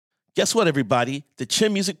Guess what, everybody? The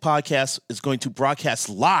Chin Music Podcast is going to broadcast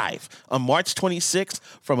live on March 26th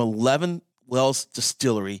from 11 Wells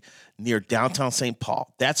Distillery near downtown St.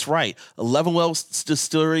 Paul. That's right, 11 Wells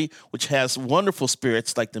Distillery, which has wonderful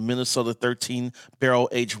spirits like the Minnesota 13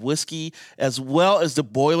 barrel-aged whiskey, as well as the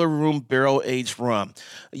Boiler Room barrel-aged rum.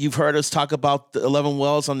 You've heard us talk about the 11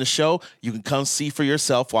 Wells on the show. You can come see for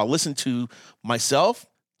yourself while listening to myself,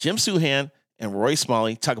 Jim Suhan, and Roy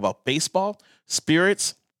Smalley talk about baseball,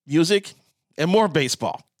 spirits, music, and more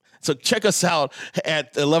baseball. So check us out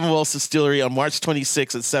at 11 Wells Distillery on March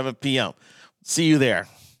 26th at 7 p.m. See you there.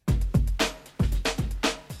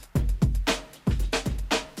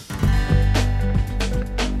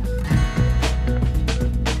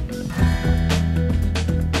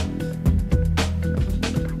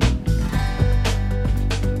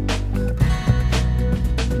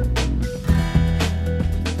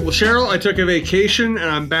 Well, Cheryl, I took a vacation and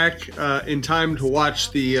I'm back in time to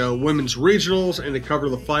watch the women's regionals and to cover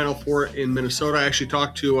the Final Four in Minnesota. I actually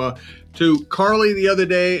talked to Carly the other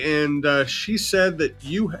day, and she said that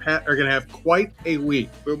you are going to have quite a week.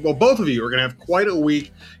 Well, both of you are going to have quite a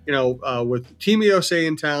week, with Team USA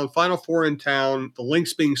in town, Final Four in town, the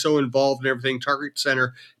Lynx being so involved in everything, Target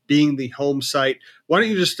Center being the home site. Why don't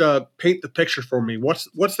you just paint the picture for me?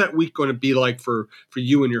 What's that week going to be like for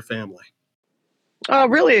you and your family?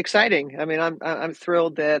 Really exciting. I mean, I'm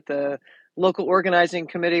thrilled that the local organizing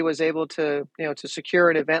committee was able to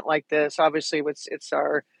secure an event like this. Obviously, it's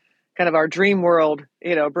our kind of our dream world,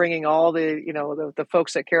 bringing all the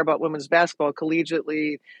folks that care about women's basketball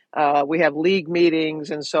collegiately. We have league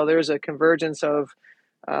meetings, and so there's a convergence of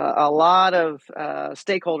a lot of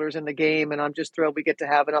stakeholders in the game, and I'm just thrilled we get to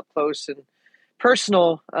have an up close and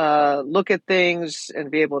personal look at things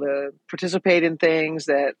and be able to participate in things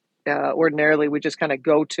that ordinarily we just kind of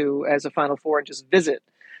go to as a Final Four and just visit.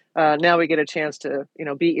 Now we get a chance to,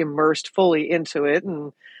 be immersed fully into it.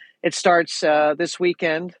 And it starts this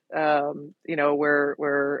weekend, where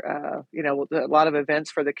a lot of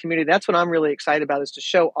events for the community. That's what I'm really excited about, is to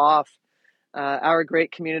show off our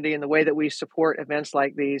great community and the way that we support events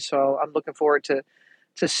like these. So I'm looking forward to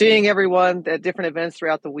seeing everyone at different events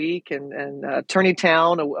throughout the week, and Turney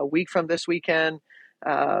Town a week from this weekend.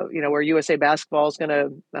 Where USA Basketball is going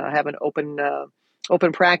to have an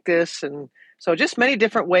open practice. And so just many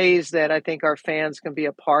different ways that I think our fans can be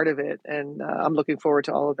a part of it. And I'm looking forward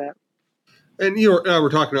to all of that. And we're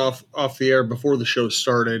talking off the air before the show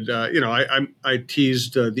started. I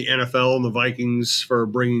teased the NFL and the Vikings for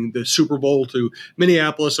bringing the Super Bowl to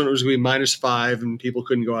Minneapolis when it was going to be -5 and people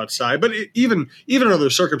couldn't go outside. But even under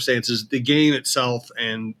those circumstances, the game itself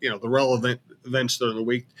and the relevant events during the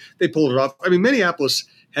week, they pulled it off. I mean, Minneapolis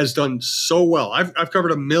has done so well. I've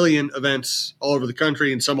covered 1 million events all over the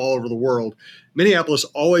country and some all over the world. Minneapolis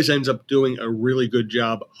always ends up doing a really good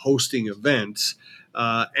job hosting events,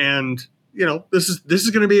 and this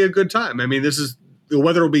is going to be a good time. I mean, the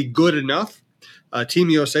weather will be good enough.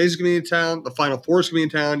 Team USA is going to be in town. The Final Four is going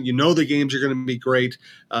to be in town. The games are going to be great.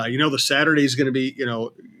 The Saturday is going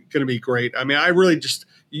to be great. I mean, I really just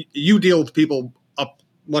you deal with people up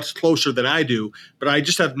much closer than I do, but I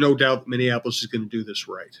just have no doubt that Minneapolis is going to do this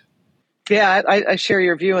right. Yeah, I share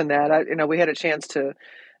your view in that. We had a chance to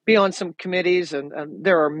be on some committees, and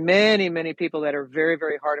there are many, many people that are very,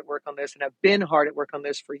 very hard at work on this and have been hard at work on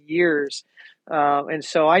this for years. And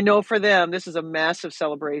so I know for them, this is a massive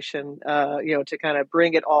celebration, to kind of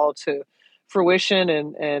bring it all to fruition.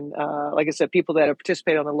 And like I said, people that have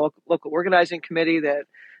participated on the local organizing committee that,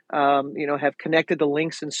 have connected the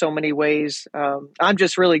links in so many ways. I'm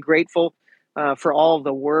just really grateful for all of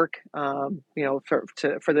the work,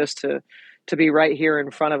 for this to be right here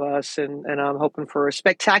in front of us. And I'm hoping for a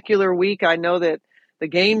spectacular week. I know that the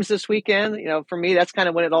games this weekend, for me, that's kind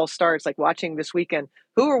of when it all starts, like watching this weekend.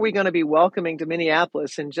 Who are we going to be welcoming to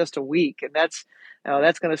Minneapolis in just a week? And that's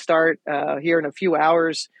going to start here in a few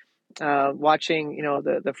hours, watching,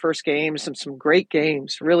 the first games, some great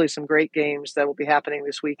games, really some great games that will be happening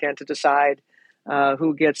this weekend to decide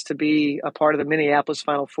who gets to be a part of the Minneapolis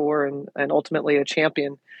Final Four and ultimately a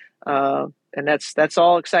champion. And that's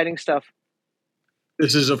all exciting stuff.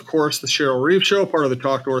 This is, of course, the Cheryl Reeves Show, part of the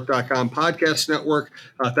TalkNorth.com podcast network.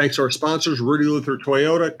 Thanks to our sponsors, Rudy Luther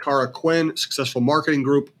Toyota, Cara Quinn, Successful Marketing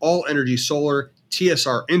Group, All Energy Solar,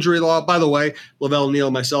 TSR Injury Law. By the way, Lavelle Neal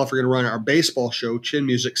and myself are going to run our baseball show, Chin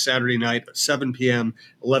Music, Saturday night at 7 p.m.,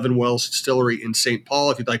 11 Wells Distillery in St. Paul.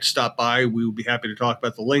 If you'd like to stop by, we will be happy to talk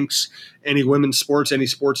about the Lynx, any women's sports, any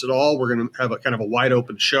sports at all. We're going to have a kind of a wide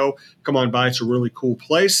open show. Come on by. It's a really cool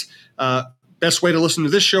place. Best way to listen to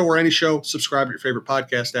this show or any show, subscribe to your favorite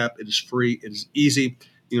podcast app. It is free. It is easy.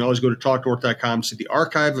 You can always go to talknorth.com, see the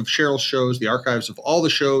archive of Cheryl's shows, the archives of all the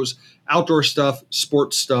shows, outdoor stuff,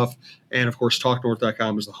 sports stuff, and of course,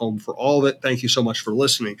 talknorth.com is the home for all of it. Thank you so much for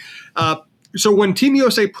listening. So when Team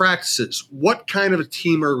USA practices, what kind of a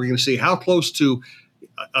team are we going to see? How close to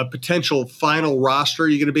a potential final roster are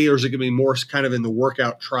you going to be, or is it going to be more kind of in the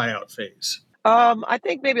workout tryout phase? I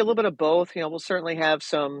think maybe a little bit of both. We'll certainly have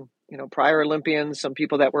some, prior Olympians, some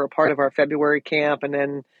people that were a part of our February camp, and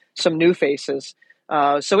then some new faces.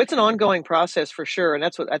 So it's an ongoing process for sure, and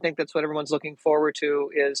that's what everyone's looking forward to,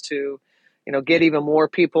 is to, get even more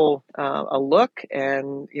people a look,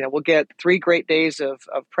 and we'll get 3 great days of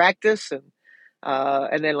practice,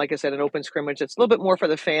 and then, like I said, an open scrimmage. It's a little bit more for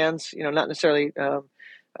the fans, not necessarily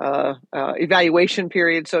evaluation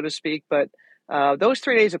period, so to speak, but those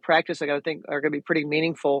 3 days of practice, I think, are going to be pretty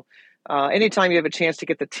meaningful. Anytime you have a chance to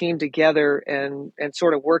get the team together and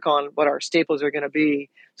sort of work on what our staples are going to be,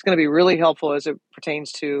 it's going to be really helpful as it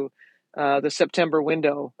pertains to the September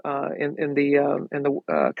window in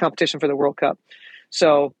the competition for the World Cup.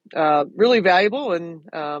 So really valuable, and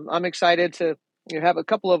I'm excited to have a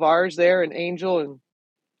couple of ours there, and Angel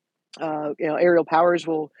and Aerial Powers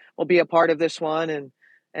will be a part of this one,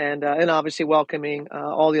 and obviously welcoming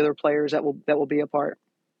all the other players that will be a part.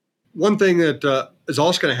 One thing that is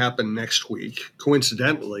also going to happen next week,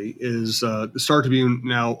 coincidentally, is the Star Tribune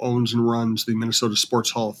now owns and runs the Minnesota Sports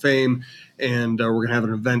Hall of Fame, and we're going to have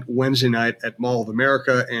an event Wednesday night at Mall of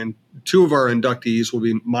America, and 2 of our inductees will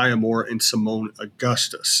be Maya Moore and Seimone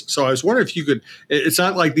Augustus. So I was wondering if you could – it's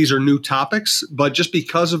not like these are new topics, but just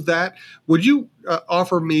because of that, would you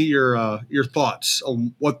offer me your thoughts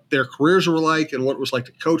on what their careers were like and what it was like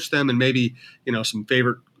to coach them, and maybe some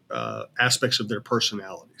favorite aspects of their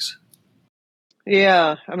personalities?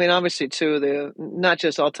 Yeah, I mean, obviously, too, the not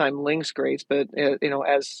just all-time Lynx greats, but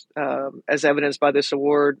as evidenced by this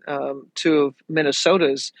award, 2 of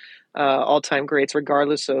Minnesota's all-time greats,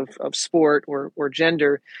 regardless of sport or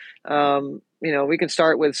gender. We can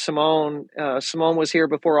start with Seimone. Seimone was here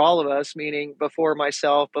before all of us, meaning before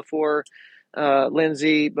myself, before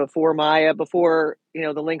Lindsay, before Maya, before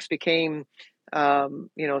the Lynx became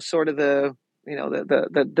sort of the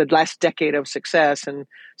last decade of success. And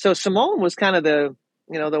so Seimone was kind of the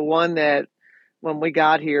one that, when we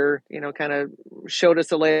got here, kind of showed us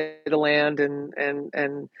the lay of the land,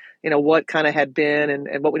 and what kind of had been,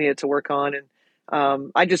 and what we needed to work on.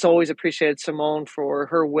 And I just always appreciated Seimone for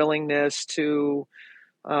her willingness to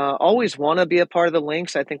always want to be a part of the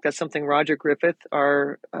Lynx. I think that's something Roger Griffith,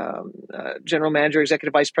 our general manager,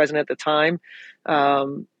 executive vice president at the time,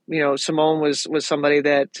 Seimone was somebody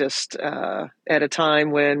that just at a time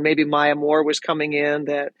when maybe Maya Moore was coming in,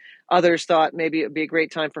 that others thought maybe it'd be a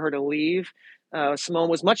great time for her to leave. Seimone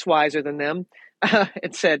was much wiser than them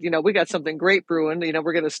and said, we got something great brewing,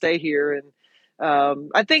 we're going to stay here.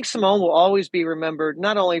 And I think Seimone will always be remembered,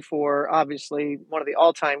 not only for obviously one of the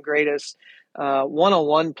all-time greatest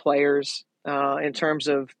one-on-one players in terms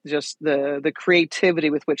of just the creativity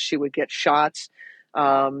with which she would get shots.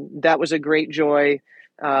 That was a great joy.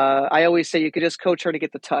 I always say you could just coach her to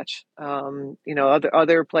get the touch.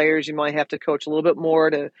 Other players you might have to coach a little bit more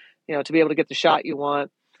to be able to get the shot you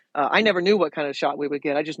want. I never knew what kind of shot we would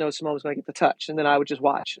get. I just know Seimone was going to get the touch, and then I would just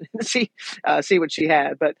watch and see what she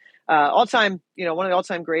had. But all time, one of the all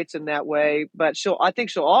time greats in that way. But I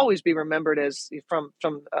think she'll always be remembered as from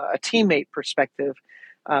a teammate perspective.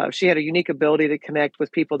 She had a unique ability to connect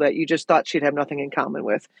with people that you just thought she'd have nothing in common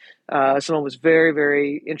with. Someone was very,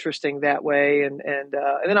 very interesting that way. And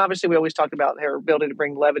then obviously we always talked about her ability to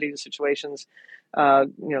bring levity to situations.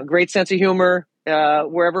 Great sense of humor.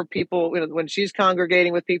 Wherever people, when she's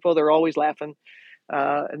congregating with people, they're always laughing.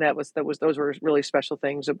 And those were really special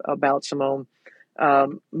things about Seimone.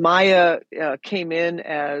 Maya came in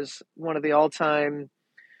as one of the all-time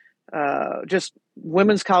just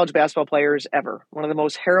women's college basketball players ever, one of the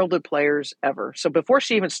most heralded players ever. So before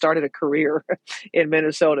she even started a career in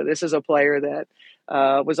Minnesota, this is a player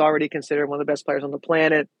that was already considered one of the best players on the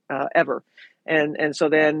planet ever. And so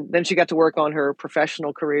then she got to work on her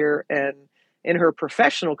professional career, and in her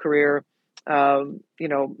professional career,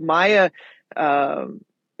 Maya,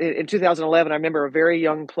 in 2011, I remember a very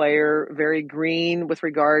young player, very green with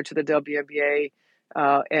regard to the WNBA.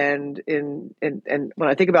 And when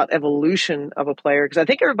I think about evolution of a player, because I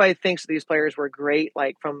think everybody thinks these players were great,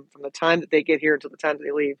 like from the time that they get here until the time that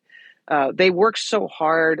they leave, they work so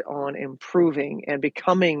hard on improving and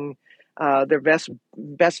becoming their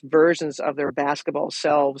best versions of their basketball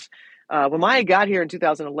selves. When Maya got here in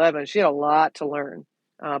 2011, she had a lot to learn,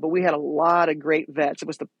 but we had a lot of great vets. It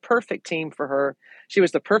was the perfect team for her. She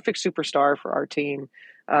was the perfect superstar for our team.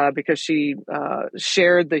 because she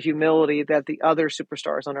shared the humility that the other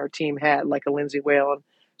superstars on our team had, like a Lindsay Whalen,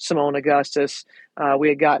 Simone Augustus. We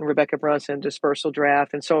had gotten Rebecca Brunson dispersal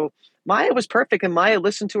draft. And so Maya was perfect, and Maya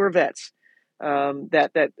listened to her vets.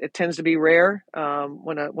 That it tends to be rare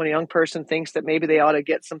when a young person thinks that maybe they ought to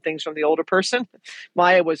get some things from the older person.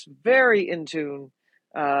 Maya was very in tune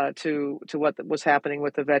to what was happening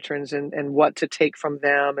with the veterans and what to take from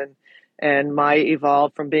them. And Maya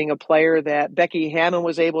evolved from being a player that Becky Hammon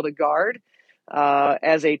was able to guard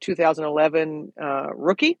as a 2011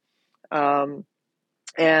 rookie. And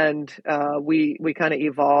we kind of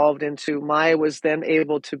evolved into Maya was then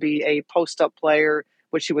able to be a post-up player,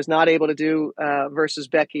 which she was not able to do versus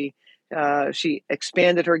Becky. She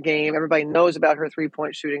expanded her game. Everybody knows about her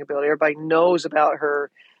three-point shooting ability. Everybody knows about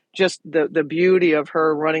her, just the beauty of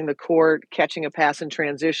her running the court, catching a pass in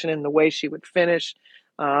transition, and the way she would finish,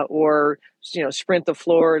 or sprint the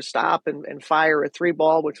floor, stop and fire a three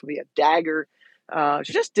ball, which would be a dagger.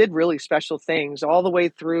 She just did really special things all the way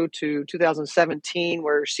through to 2017,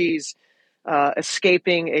 where she's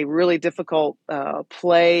escaping a really difficult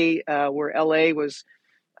play where LA was,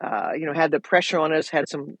 had the pressure on us, had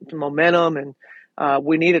some momentum, and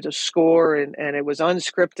we needed to score, and it was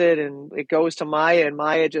unscripted, and it goes to Maya, and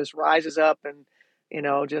Maya just rises up and,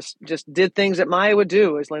 just did things that Maya would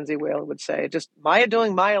do, as Lindsay Whalen would say, just Maya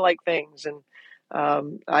doing Maya-like things. And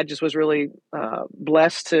I just was really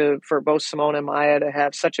blessed for both Simone and Maya to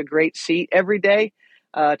have such a great seat every day,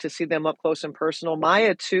 to see them up close and personal.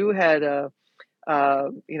 Maya too had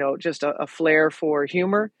just a flair for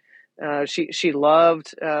humor. She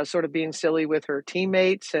loved sort of being silly with her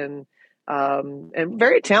teammates, and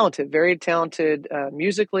very talented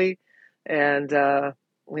musically, and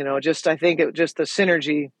I think just the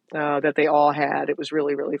synergy that they all had. It was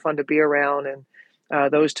really, really fun to be around, and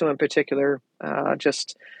those two in particular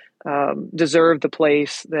just deserve the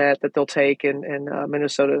place that they'll take in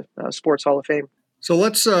Minnesota Sports Hall of Fame. So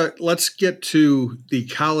let's get to the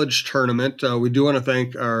college tournament. We do want to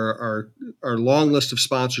thank our long list of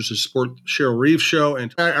sponsors to support Cheryl Reeves Show,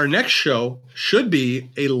 and our next show should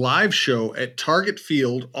be a live show at Target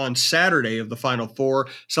Field on Saturday of the Final Four,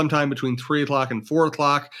 sometime between 3:00 and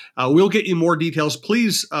 4:00. We'll get you more details.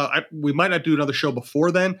 Please, we might not do another show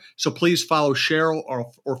before then, so please follow Cheryl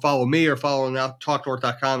or follow me or follow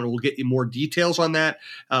TalkNorth.com, and we'll get you more details on that.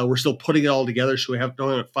 We're still putting it all together, so we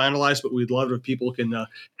don't have it finalized, but we'd love it if people can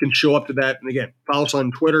show up to that. And again, follow us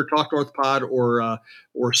on Twitter, Talk North Pod, or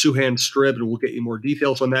Suhan Strib, and we'll get you more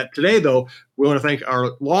details on that. Today, though, we want to thank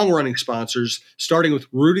our long-running sponsors, starting with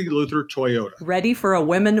Rudy Luther Toyota. Ready for a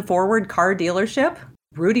women-forward car dealership?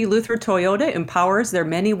 Rudy Luther Toyota empowers their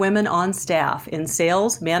many women on staff in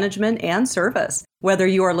sales, management, and service. Whether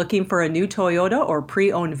you are looking for a new Toyota or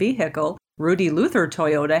pre-owned vehicle, Rudy Luther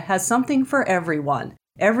Toyota has something for everyone.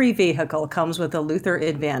 Every vehicle comes with a Luther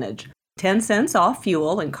Advantage. 10 cents off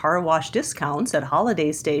fuel and car wash discounts at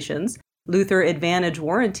holiday stations, Luther Advantage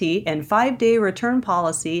warranty, and 5-day return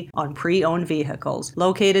policy on pre-owned vehicles.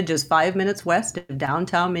 Located just 5 minutes west of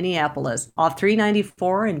downtown Minneapolis, off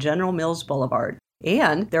 394 and General Mills Boulevard.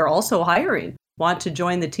 And they're also hiring. Want to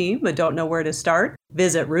join the team but don't know where to start?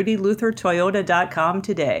 Visit RudyLutherToyota.com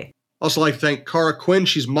today. Also like to thank Cara Quinn.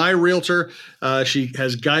 She's my realtor. She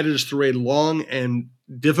has guided us through a long and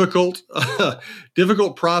difficult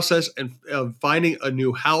process of finding a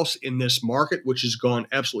new house in this market, which has gone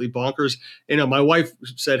absolutely bonkers. My wife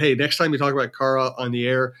said, hey, next time you talk about Cara on the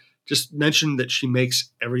air, just mention that she makes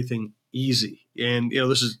everything easy. And,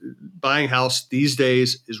 this is buying a house these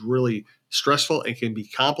days is really stressful and can be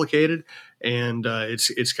complicated. And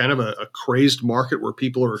it's kind of a crazed market where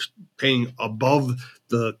people are paying above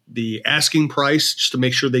the asking price just to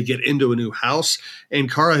make sure they get into a new house.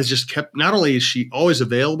 And Cara has just kept, not only is she always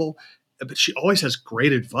available, but she always has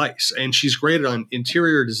great advice. And she's great on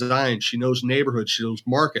interior design. She knows neighborhoods. She knows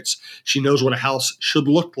markets. She knows what a house should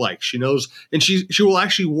look like. She knows, and she will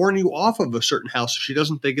actually warn you off of a certain house if she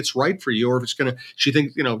doesn't think it's right for you, or if it's going to, she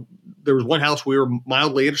thinks, there was one house we were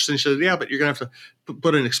mildly interested in. She said, yeah, but you're going to have to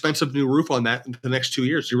put an expensive new roof on that in the next 2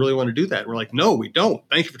 years. Do you really want to do that? And we're like, no, we don't.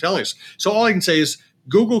 Thank you for telling us. So all I can say is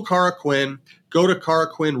Google Cara Quinn. Go to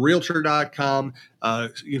CaraQuinnRealtor.com.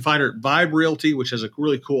 You can find her at Vibe Realty, which has a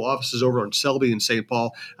really cool offices over on Selby and St.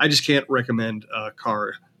 Paul. I just can't recommend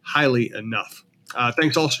Cara highly enough.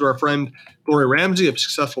 Thanks also to our friend Gloria Ramsey of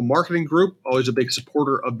Successful Marketing Group, always a big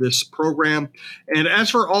supporter of this program. And as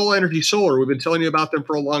for All Energy Solar, we've been telling you about them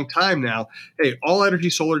for a long time now. Hey,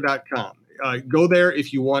 allenergysolar.com. Go there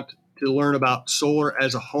if you want to learn about solar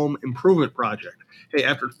as a home improvement project. Hey,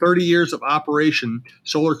 after 30 years of operation,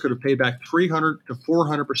 solar could have paid back 300 to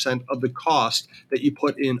 400% of the cost that you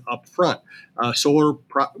put in up front. Solar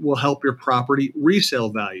will help your property resale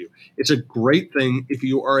value. It's a great thing if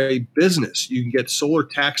you are a business. You can get solar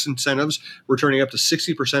tax incentives returning up to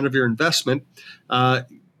 60% of your investment.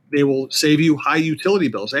 They will save you high utility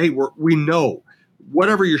bills. Hey, we know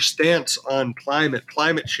whatever your stance on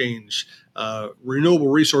climate change, renewable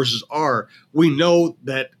resources are, we know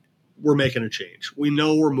that we're making a change. We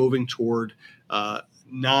know we're moving toward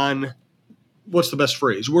what's the best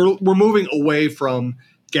phrase? We're moving away from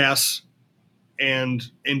gas and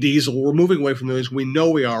diesel. We're moving away from those. We know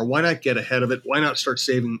we are. Why not get ahead of it? Why not start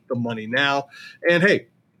saving the money now? And hey,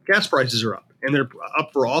 gas prices are up. And they're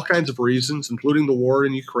up for all kinds of reasons, including the war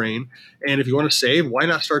in Ukraine. And if you want to save, why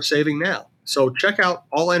not start saving now? So check out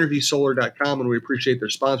allenergysolar.com, and we appreciate their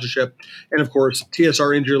sponsorship. And, of course,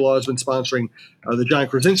 TSR Injury Law has been sponsoring the John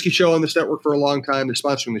Krasinski Show on this network for a long time. They're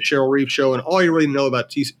sponsoring the Cheryl Reeve Show. And all you really know about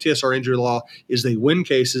TSR Injury Law is they win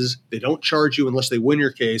cases. They don't charge you unless they win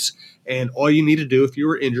your case. And all you need to do if you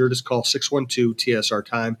were injured is call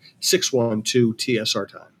 612-TSR-TIME,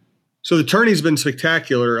 612-TSR-TIME. So the tourney's been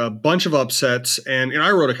spectacular, a bunch of upsets, and I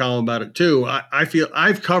wrote a column about it too. I feel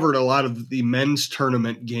I've covered a lot of the men's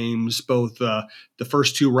tournament games, both the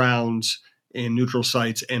first two rounds in neutral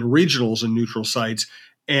sites and regionals in neutral sites.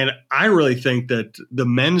 And I really think that the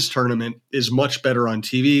men's tournament is much better on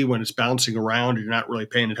TV when it's bouncing around. You're not really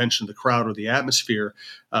paying attention to the crowd or the atmosphere,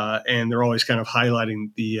 and they're always kind of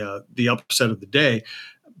highlighting the upset of the day.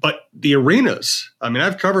 But the arenas, I mean,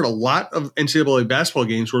 I've covered a lot of NCAA basketball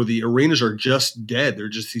games where the arenas are just dead. They're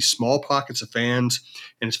just these small pockets of fans,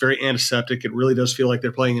 and it's very antiseptic. It really does feel like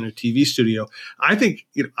they're playing in a TV studio. I think,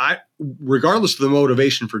 regardless of the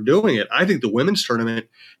motivation for doing it, I think the women's tournament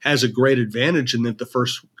has a great advantage in that the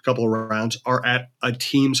first couple of rounds are at a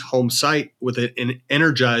team's home site with an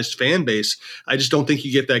energized fan base. I just don't think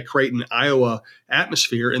you get that Creighton, Iowa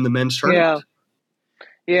atmosphere in the men's tournament.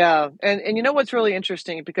 Yeah. And you know what's really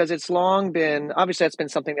interesting, because it's long been, obviously that's been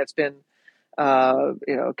something that's been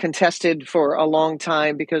contested for a long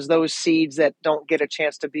time, because those seeds that don't get a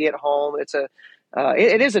chance to be at home,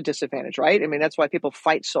 it is a disadvantage, right? I mean, that's why people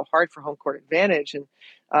fight so hard for home court advantage. And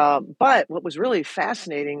but what was really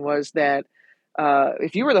fascinating was that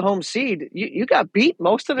if you were the home seed, you got beat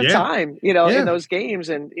most of the time, in those games.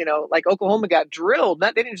 And, like Oklahoma got drilled. They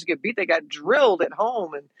didn't just get beat, they got drilled at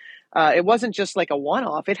home. And it wasn't just like a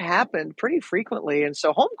one-off. It happened pretty frequently. And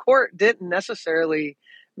so home court didn't necessarily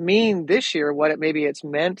mean this year what it's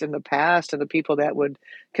meant in the past. And the people that would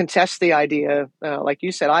contest the idea, like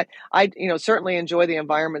you said, I certainly enjoy the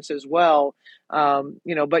environments as well.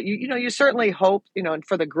 But you certainly hope,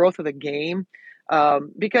 for the growth of the game.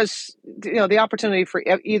 Because the opportunity for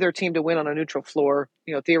either team to win on a neutral floor,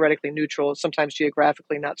 theoretically neutral, sometimes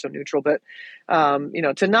geographically not so neutral, but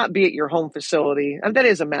to not be at your home facility, and that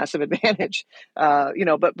is a massive advantage.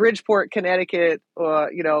 But Bridgeport, Connecticut,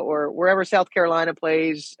 or wherever South Carolina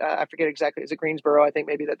plays, I forget exactly, is it Greensboro? I think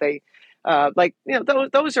maybe that they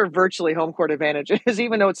those are virtually home court advantages,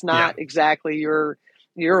 even though it's not exactly your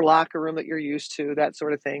locker room that you're used to, that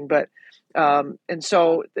sort of thing. But and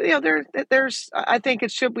so there's I think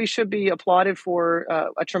we should be applauded for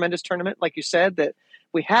a tremendous tournament, like you said, that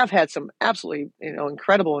we have had some absolutely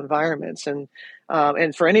incredible environments. And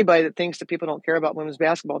for anybody that thinks that people don't care about women's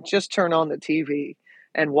basketball, just turn on the TV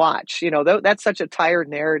and watch. That's such a tired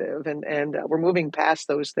narrative, and we're moving past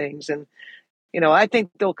those things. And I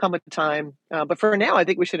think there'll come a time, but for now, I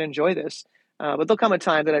think we should enjoy this. But there'll come a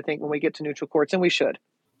time that I think when we get to neutral courts, and we should.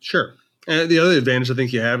 Sure. And the other advantage I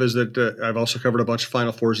think you have is that I've also covered a bunch of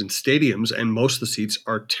Final Fours in stadiums, and most of the seats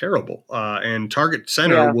are terrible. And Target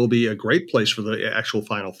Center will be a great place for the actual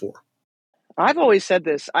Final Four. I've always said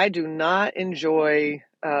this. I do not enjoy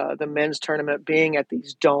the men's tournament being at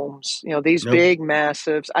these domes, these big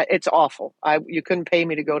massives. It's awful. You couldn't pay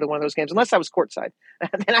me to go to one of those games unless I was courtside.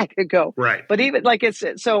 Then I could go. Right. But even like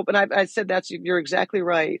but I said you're exactly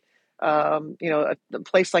right. A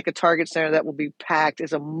place like a Target Center that will be packed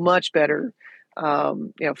is a much better,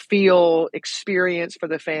 feel experience for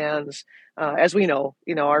the fans. As we know,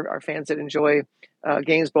 our fans that enjoy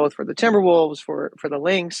games both for the Timberwolves, for the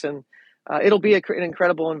Lynx, and it'll be an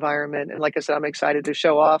incredible environment. And like I said, I'm excited to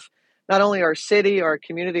show off not only our city, our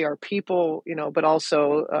community, our people, but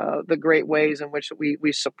also the great ways in which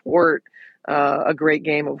we support a great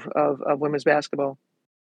game of women's basketball.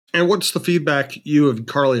 And what's the feedback you and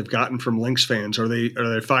Carly have gotten from Lynx fans? Are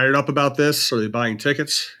they fired up about this? Are they buying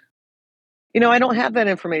tickets? I don't have that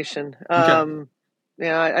information. Okay.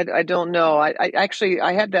 I don't know. I actually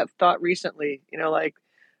had that thought recently.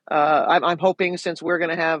 I'm hoping, since we're going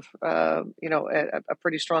to have a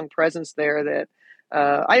pretty strong presence there, that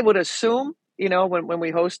I would assume, when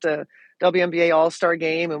we host a WNBA All-Star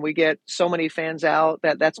game and we get so many fans out,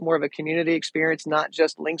 that's more of a community experience, not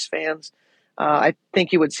just Lynx fans. I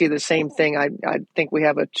think you would see the same thing. I think we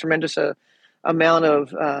have a tremendous amount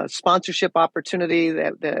of sponsorship opportunity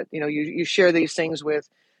that you share these things with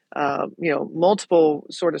multiple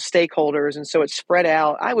sort of stakeholders, and so it's spread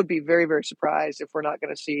out. I would be very, very surprised if we're not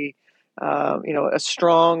going to see a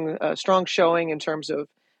strong showing in terms of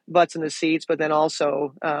butts in the seats, but then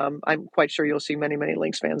also I'm quite sure you'll see many, many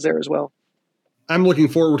Lynx fans there as well. I'm looking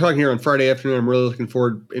forward. We're talking here on Friday afternoon. I'm really looking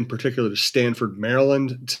forward, in particular, to Stanford,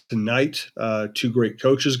 Maryland tonight. Two great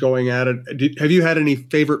coaches going at it. Have you had any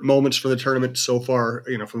favorite moments from the tournament so far?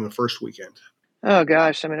 From the first weekend. Oh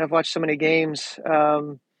gosh, I mean, I've watched so many games.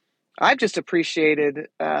 I've just appreciated.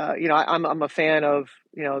 I'm a fan of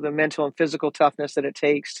the mental and physical toughness that it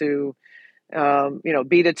takes to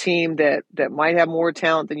beat a team that might have more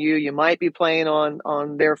talent than you. You might be playing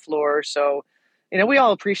on their floor, so. We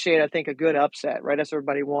all appreciate, I think, a good upset, right? That's what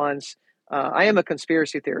everybody wants. I am a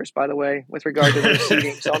conspiracy theorist, by the way, with regard to their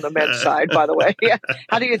seedings on the men's side, by the way. Yeah.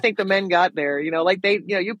 How do you think the men got there?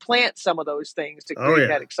 You plant some of those things to create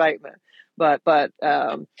that excitement. But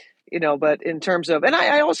in terms of, and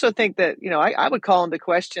I also think that, I would call into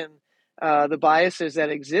question the biases that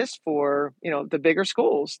exist for, the bigger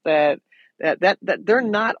schools that they're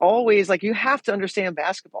not always, like, you have to understand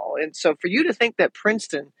basketball. And so for you to think that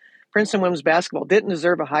Princeton women's basketball didn't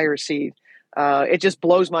deserve a higher seed, it just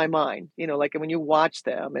blows my mind, like when you watch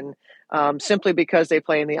them, and simply because they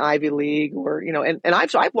play in the Ivy League, or, and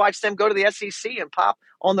I've watched them go to the SEC and pop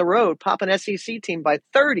on the road, pop an SEC team by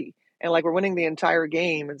 30, and like we're winning the entire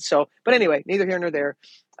game. And so, but anyway, neither here nor there.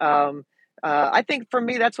 I think for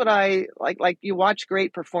me, that's what I like. Like, you watch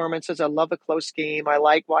great performances. I love a close game. I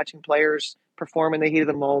like watching players perform in the heat of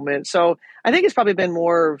the moment. So I think it's probably been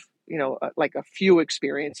more of, like a few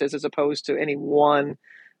experiences as opposed to any one.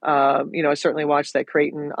 I certainly watched that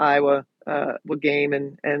Creighton Iowa game,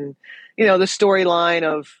 and the storyline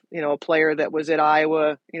of a player that was at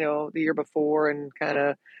Iowa the year before, and kind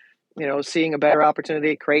of seeing a better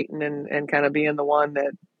opportunity at Creighton, and kind of being the one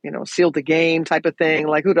that sealed the game type of thing.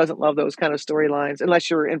 Like, who doesn't love those kind of storylines, unless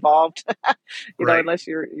you're involved, right. Unless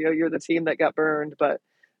you're the team that got burned. But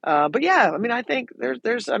yeah, I mean, I think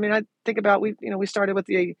I think about, we started with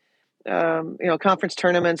the conference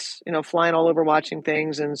tournaments, flying all over watching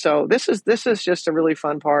things. And so this is just a really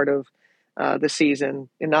fun part of the season.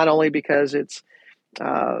 And not only because it's,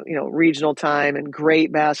 regional time and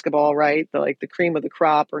great basketball, right? The cream of the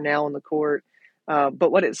crop are now on the court.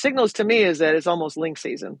 But what it signals to me is that it's almost Lynx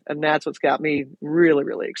season. And that's what's got me really,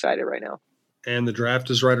 really excited right now. And the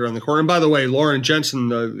draft is right around the corner. And by the way, Lauren Jensen,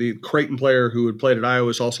 the Creighton player who had played at Iowa,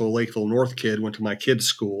 is also a Lakeville North kid, went to my kid's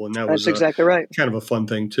school. And that's exactly right. Kind of a fun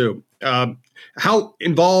thing, too. How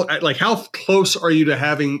involved, how close are you to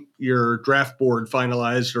having your draft board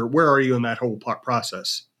finalized, or where are you in that whole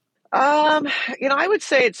process? I would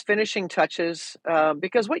say it's finishing touches,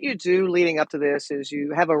 because what you do leading up to this is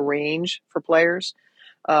you have a range for players.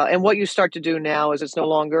 And what you start to do now is it's no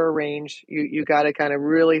longer a range. You got to kind of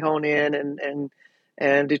really hone in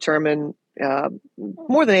and determine,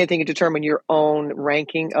 more than anything, you determine your own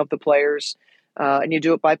ranking of the players, and you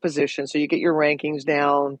do it by position. So you get your rankings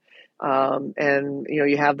down, and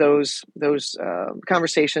you have those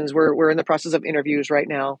conversations. We're in the process of interviews right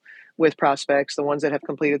now with prospects, the ones that have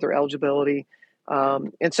completed their eligibility,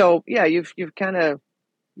 and so yeah,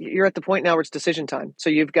 you're at the point now where it's decision time. So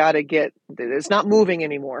you've got to it's not moving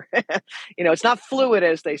anymore. It's not fluid,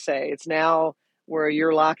 as they say. It's now where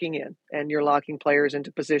you're locking in and you're locking players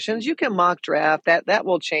into positions. You can mock draft, that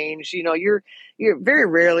will change. You're very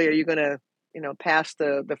rarely are you going to, pass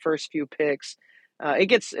the first few picks. It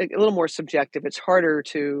gets a little more subjective. It's harder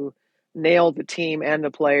to nail the team and the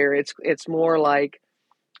player. It's more like,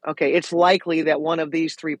 okay, it's likely that one of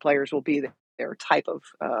these three players will be their type of,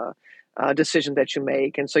 decision that you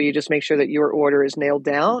make. And so you just make sure that your order is nailed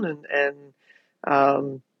down. And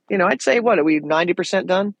I'd say, what are we 90%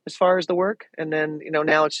 done as far as the work? And then,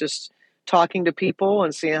 now it's just talking to people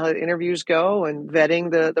and seeing how the interviews go and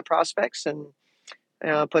vetting the prospects, and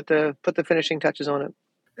put the finishing touches on it.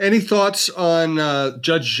 Any thoughts on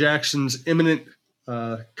Judge Jackson's imminent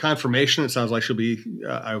confirmation? It sounds like she'll be,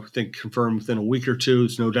 I think, confirmed within a week or two.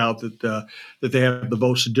 There's no doubt that they have the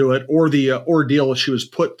votes to do it, or the ordeal she was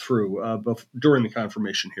put through during the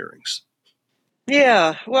confirmation hearings.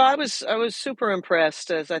 Yeah, well, I was super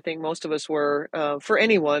impressed, as I think most of us were, for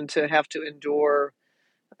anyone to have to endure,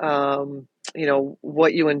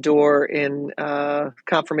 what you endure in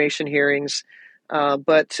confirmation hearings.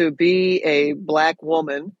 But to be a Black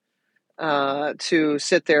woman, to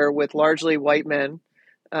sit there with largely white men,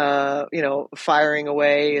 firing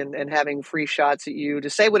away and having free shots at you to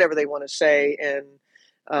say whatever they want to say. And,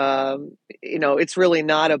 it's really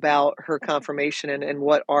not about her confirmation and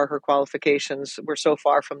what are her qualifications. We're so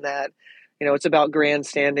far from that. It's about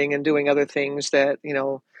grandstanding and doing other things that,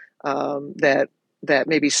 that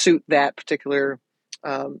maybe suit that particular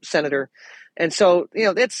senator. And so,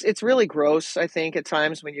 it's really gross, I think, at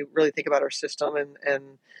times when you really think about our system.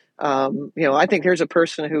 And I think here's a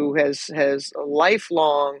person who has a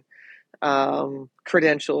lifelong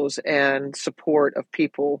credentials and support of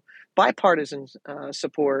people, bipartisan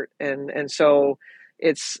support. And so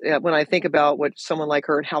it's when I think about what someone like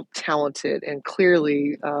her and how talented and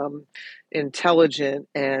clearly intelligent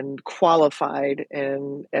and qualified,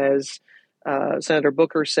 and as Senator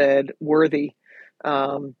Booker said, worthy.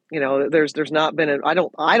 There's not been I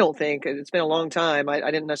don't think it's been a long time. I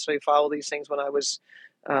didn't necessarily follow these things when I was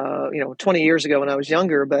 20 years ago when I was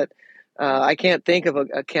younger, but I can't think of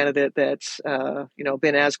a candidate that's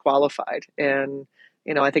been as qualified. And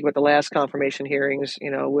I think with the last confirmation hearings,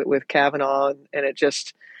 with Kavanaugh, and it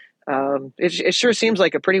just it sure seems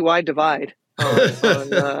like a pretty wide divide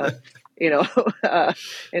on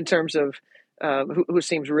in terms of who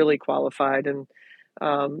seems really qualified. And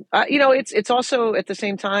it's also at the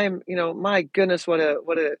same time, my goodness, what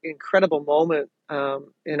an incredible moment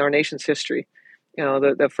in our nation's history.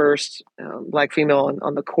 The first Black female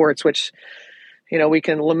on the courts, which we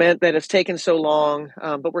can lament that it's taken so long,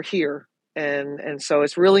 but we're here, and so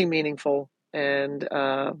it's really meaningful. And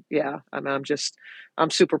I'm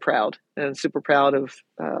super proud of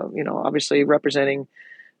obviously representing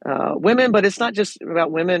women, but it's not just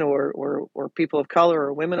about women or people of color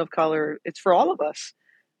or women of color. It's for all of us.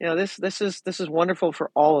 This is wonderful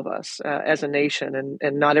for all of us as a nation,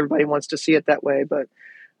 and not everybody wants to see it that way, but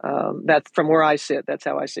that's from where I sit. That's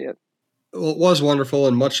how I see it. Well, it was wonderful,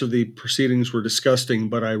 and much of the proceedings were disgusting,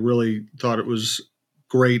 but I really thought it was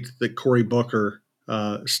great that Cory Booker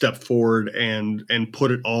stepped forward and put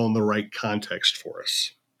it all in the right context for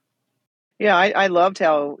us. Yeah, I loved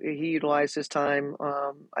how he utilized his time,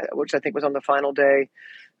 which I think was on the final day,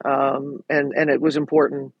 and it was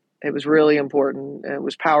important. It was really important. And it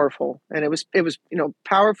was powerful, and it was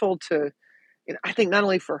powerful to, I think not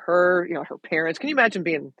only for her, her parents. Can you imagine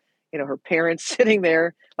being, her parents sitting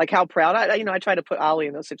there, like how proud? I try to put Ollie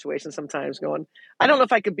in those situations sometimes, going, I don't know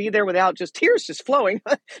if I could be there without just tears just flowing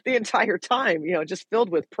the entire time, just filled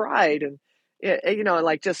with pride and,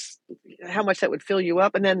 like just how much that would fill you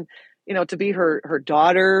up, and then. To be her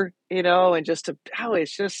daughter, and just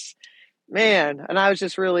it's just, man. And I was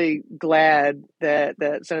just really glad that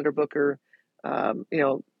Senator Booker,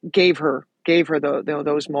 gave her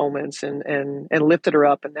those moments and lifted her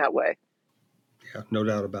up in that way. Yeah, no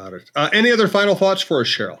doubt about it. Any other final thoughts for us,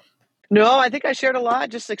 Cheryl? No, I think I shared a lot,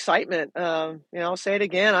 just excitement. I'll say it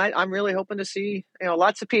again. I'm really hoping to see,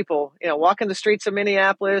 lots of people, walking the streets of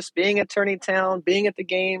Minneapolis, being at Turning Town, being at the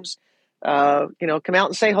games. Come out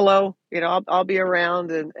and say hello. I'll be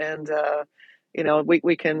around, and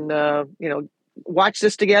we can watch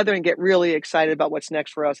this together and get really excited about what's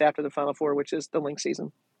next for us after the Final Four, which is the Link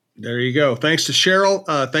season. There you go. Thanks to Cheryl.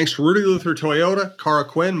 Thanks to Rudy Luther Toyota, Cara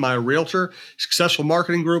Quinn, my realtor, Successful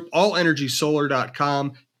Marketing Group,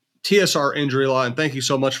 allenergysolar.com, TSR Injury Law, and thank you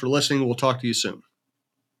so much for listening. We'll talk to you soon.